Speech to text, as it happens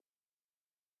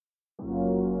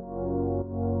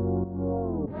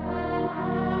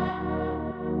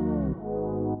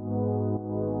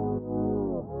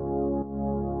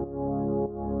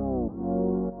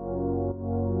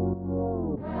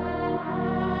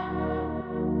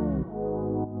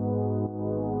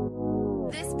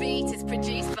This beat is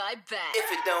produced by Ben.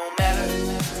 If it don't matter,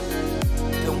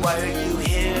 then why are you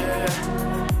here?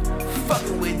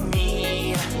 Fucking with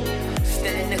me,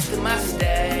 standing next to my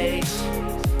stage.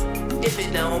 If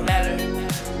it don't matter,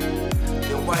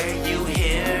 then why are you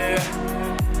here?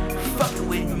 Fucking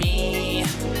with me,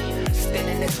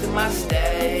 standing next to my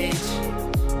stage.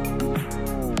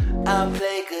 I'll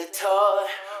play guitar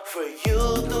for you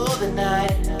through the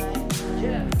night.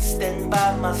 Stand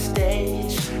by my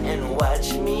stage and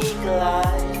watch me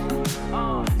glide.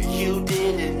 You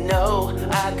didn't know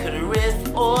I could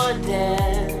riff or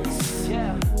dance.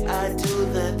 I do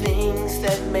the things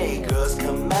that make girls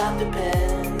come out the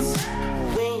pants.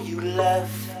 When you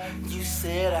left, you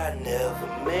said I'd never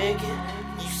make it.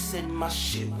 You said my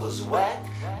shit was whack.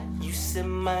 You said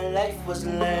my life was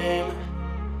lame.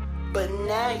 But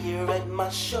now you're at my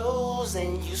shows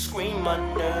and you scream my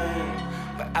name.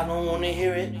 But I don't wanna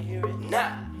hear it.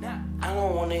 Nah, I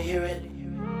don't wanna hear it.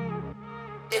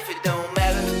 If it don't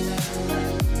matter,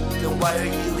 then why are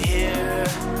you here?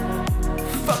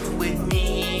 Fucking with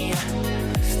me,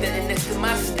 standing next to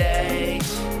my stage.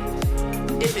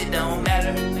 If it don't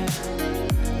matter,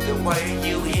 then why are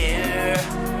you here?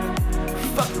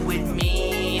 Fucking with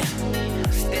me,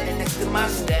 standing next to my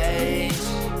stage.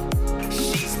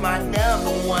 She's my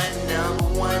number one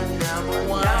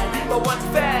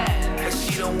fan. But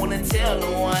she don't wanna tell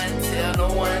no one.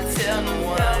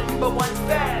 Number one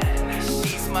fan.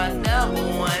 She's my number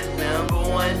one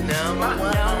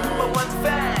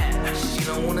fan. She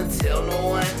don't wanna tell no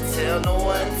one.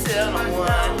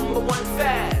 Number one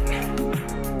fan.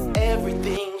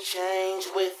 Everything changed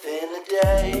within a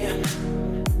day.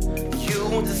 You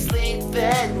went to sleep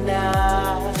that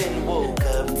night, then woke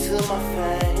up to my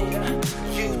fame.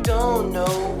 You don't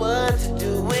know what to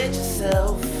do with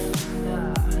yourself.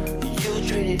 You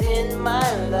traded in my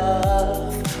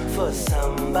love for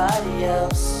somebody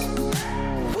else.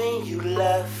 When you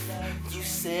left, you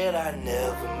said I'd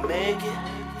never make it.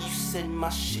 You said my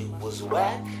shit was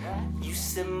whack. You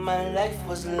said my life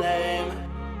was lame.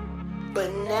 But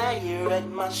now you're at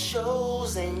my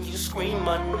shows and you scream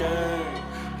my name.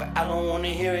 But I don't wanna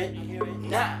hear it.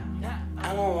 Nah,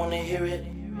 I don't wanna hear it.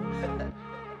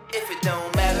 If it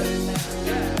don't matter,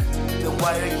 then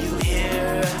why are you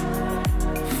here?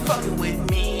 Fucking with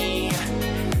me,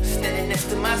 standing next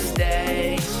to my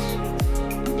stage.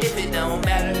 If it don't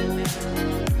matter,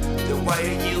 then why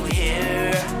are you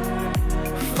here?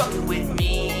 Fucking with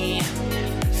me,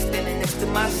 standing next to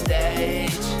my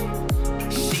stage.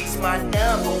 She's my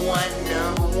number one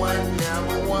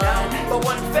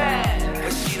fan.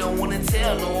 But she don't wanna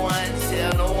tell no one.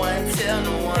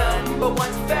 Number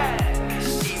one fan.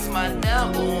 She's my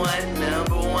number one fan.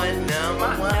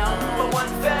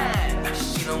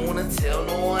 She don't wanna tell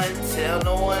no one.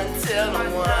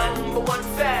 Number one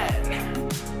fan.